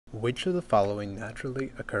Which of the following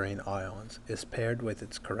naturally occurring ions is paired with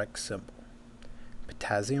its correct symbol?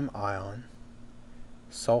 Potassium ion,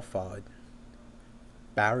 sulfide,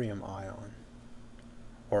 barium ion,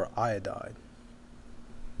 or iodide?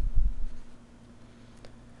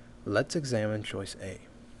 Let's examine choice A.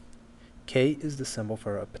 K is the symbol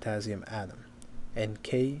for a potassium atom, and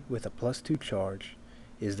K with a +2 charge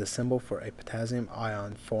is the symbol for a potassium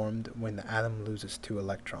ion formed when the atom loses 2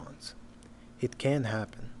 electrons. It can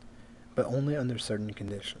happen, but only under certain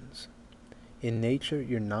conditions. In nature,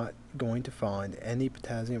 you're not going to find any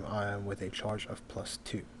potassium ion with a charge of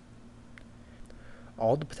 +2.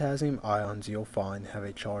 All the potassium ions you'll find have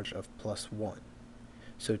a charge of +1,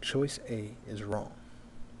 so choice A is wrong.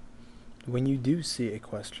 When you do see a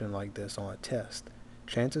question like this on a test,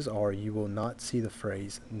 chances are you will not see the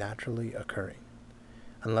phrase naturally occurring.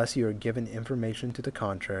 Unless you are given information to the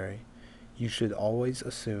contrary, you should always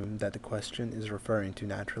assume that the question is referring to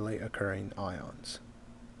naturally occurring ions.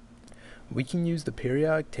 We can use the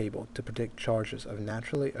periodic table to predict charges of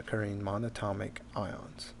naturally occurring monatomic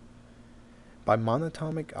ions. By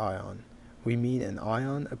monatomic ion, we mean an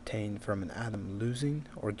ion obtained from an atom losing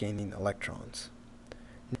or gaining electrons.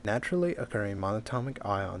 Naturally occurring monatomic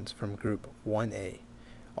ions from group 1A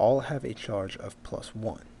all have a charge of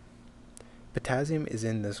 +1. Potassium is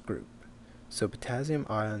in this group, so potassium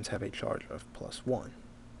ions have a charge of +1.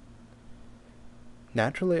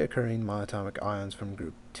 Naturally occurring monatomic ions from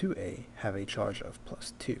group 2A have a charge of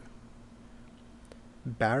 +2.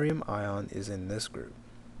 Barium ion is in this group,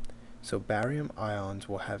 so barium ions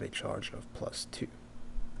will have a charge of +2.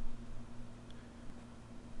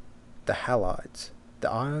 The halides,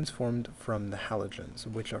 the ions formed from the halogens,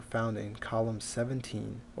 which are found in column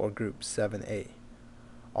 17 or group 7A,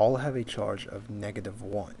 all have a charge of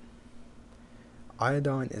 -1.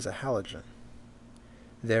 Iodine is a halogen.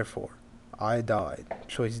 Therefore, iodide,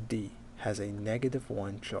 choice D, has a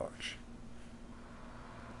 -1 charge.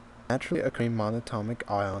 Naturally occurring monatomic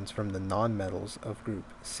ions from the nonmetals of group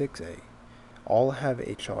 6A all have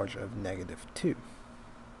a charge of -2.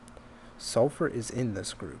 Sulfur is in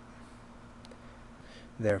this group.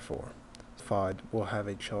 Therefore, sulfide will have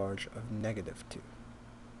a charge of -2.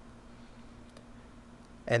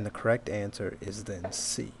 And the correct answer is then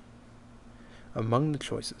C. Among the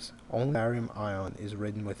choices, only barium ion is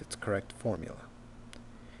written with its correct formula.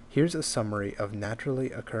 Here's a summary of naturally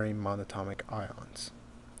occurring monatomic ions.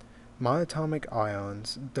 Monatomic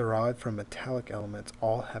ions derived from metallic elements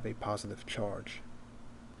all have a positive charge.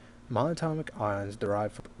 Monatomic ions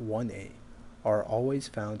derived from 1A are always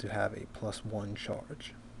found to have a +1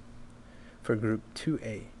 charge. For group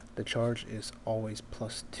 2A, the charge is always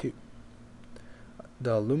 +2.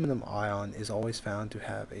 The aluminum ion is always found to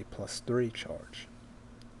have a +3 charge.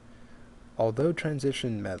 Although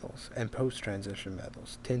transition metals and post-transition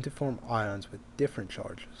metals tend to form ions with different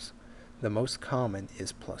charges, the most common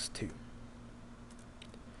is +2.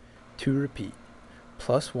 To repeat,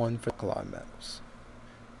 +1 for alkali metals,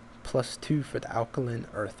 +2 for the alkaline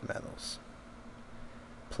earth metals,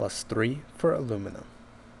 +3 for aluminum,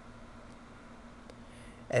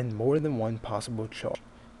 and more than one possible charge,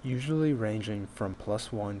 usually ranging from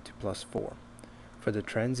 +1 to +4 for the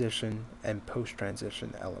transition and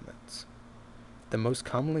post-transition elements. The most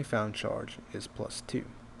commonly found charge is +2.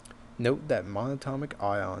 Note that monatomic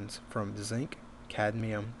ions from zinc,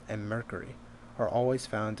 cadmium, and mercury are always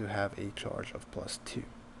found to have a charge of +2.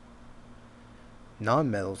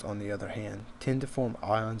 Nonmetals, on the other hand, tend to form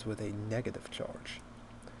ions with a negative charge.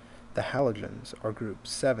 The halogens, or group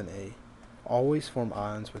 7A, always form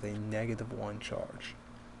ions with a -1 charge.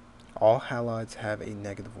 All halides have a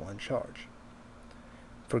 -1 charge.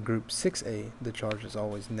 For group 6A, the charge is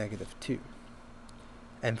always -2.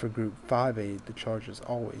 And for group 5A, the charge is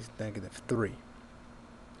always -3.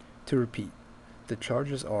 To repeat, the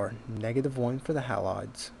charges are -1 for the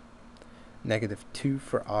halides, -2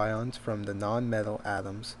 for ions from the nonmetal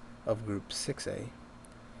atoms of group 6A,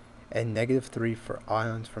 and -3 for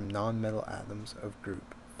ions from nonmetal atoms of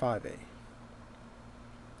group 5A.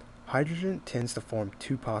 Hydrogen tends to form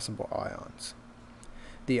 2 possible ions.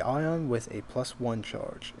 The ion with a +1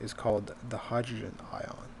 charge is called the hydrogen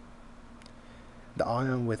ion. The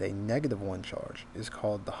ion with a -1 charge is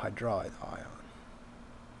called the hydride ion.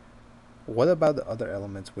 What about the other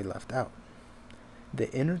elements we left out? The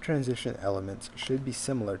inner transition elements should be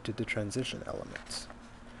similar to the transition elements.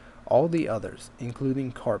 All the others,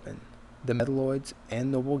 including carbon, the metalloids,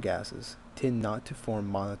 and noble gases, tend not to form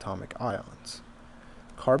monatomic ions.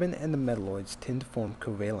 Carbon and the metalloids tend to form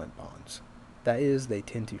covalent bonds. That is, they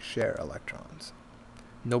tend to share electrons.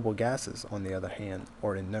 Noble gases, on the other hand,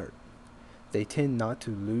 are inert. They tend not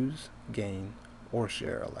to lose, gain, or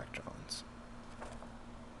share electron.